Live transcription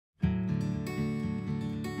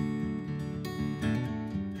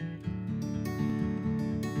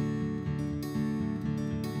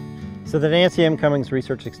So the Nancy M. Cummings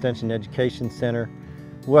Research Extension Education Center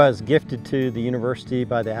was gifted to the university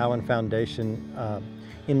by the Allen Foundation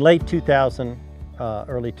in late 2000,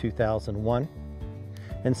 early 2001.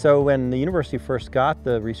 And so when the university first got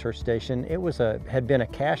the research station, it had been a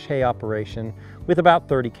cache hay operation with about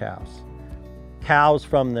 30 cows. Cows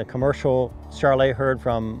from the commercial Charolais herd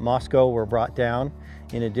from Moscow were brought down,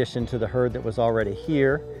 in addition to the herd that was already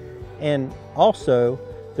here. And also,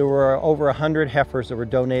 there were over 100 heifers that were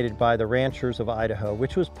donated by the ranchers of Idaho,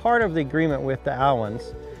 which was part of the agreement with the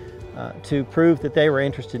Allens to prove that they were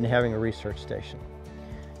interested in having a research station.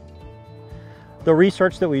 The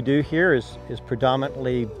research that we do here is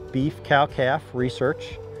predominantly beef cow-calf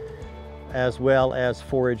research, as well as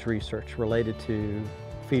forage research related to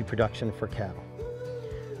feed production for cattle.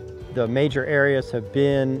 The major areas have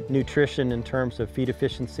been nutrition in terms of feed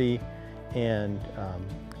efficiency and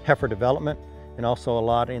heifer development, and also a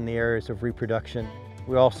lot in the areas of reproduction.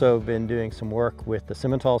 We've also been doing some work with the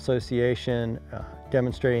Simmental Association,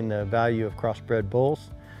 demonstrating the value of crossbred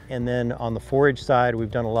bulls. And then on the forage side, we've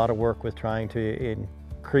done a lot of work with trying to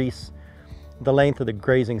increase the length of the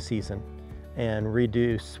grazing season and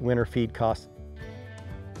reduce winter feed costs.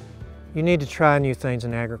 You need to try new things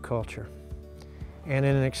in agriculture. And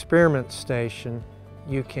in an experiment station,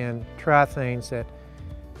 you can try things that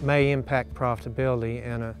may impact profitability,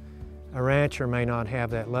 and a rancher may not have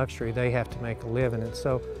that luxury. They have to make a living. And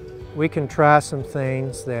so we can try some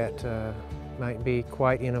things that might be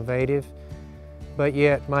quite innovative, but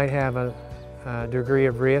yet might have a degree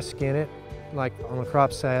of risk in it. Like on the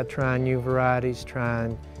crop side, trying new varieties,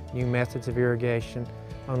 trying new methods of irrigation.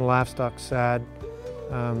 On the livestock side,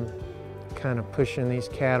 kind of pushing these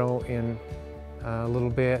cattle in a little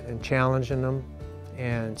bit and challenging them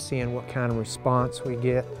and seeing what kind of response we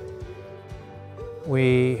get.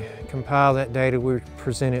 We compile that data, we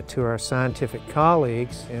present it to our scientific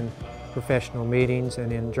colleagues in professional meetings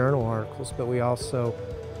and in journal articles, but we also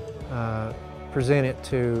present it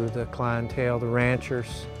to the clientele, the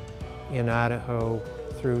ranchers in Idaho,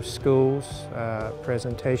 through schools,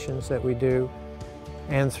 presentations that we do,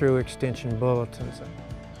 and through extension bulletins.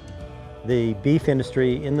 The beef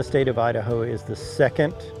industry in the state of Idaho is the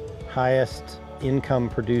second highest income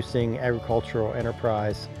producing agricultural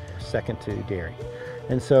enterprise, second to dairy.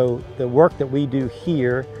 And so the work that we do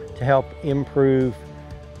here to help improve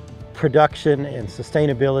production and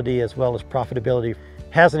sustainability as well as profitability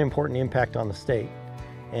has an important impact on the state.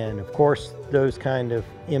 And of course, those kind of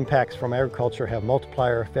impacts from agriculture have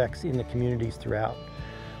multiplier effects in the communities throughout.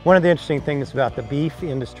 One of the interesting things about the beef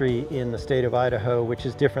industry in the state of Idaho, which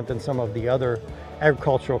is different than some of the other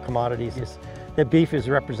agricultural commodities, is that beef is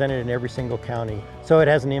represented in every single county. So it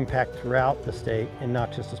has an impact throughout the state and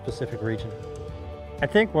not just a specific region. I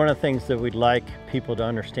think one of the things that we'd like people to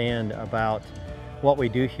understand about what we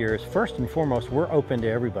do here is, first and foremost, we're open to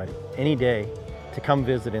everybody, any day, to come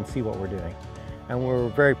visit and see what we're doing. And we're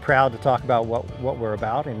very proud to talk about what we're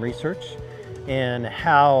about in research and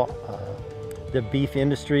how the beef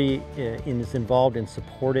industry is involved in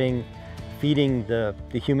supporting feeding the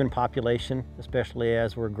human population, especially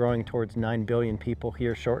as we're growing towards 9 billion people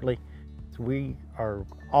here shortly. So we are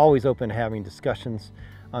always open to having discussions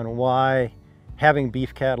on why having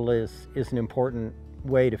beef cattle is an important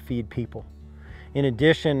way to feed people. In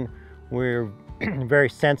addition, we're very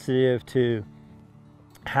sensitive to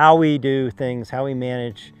how we do things, how we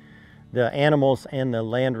manage the animals and the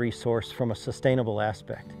land resource from a sustainable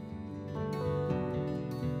aspect.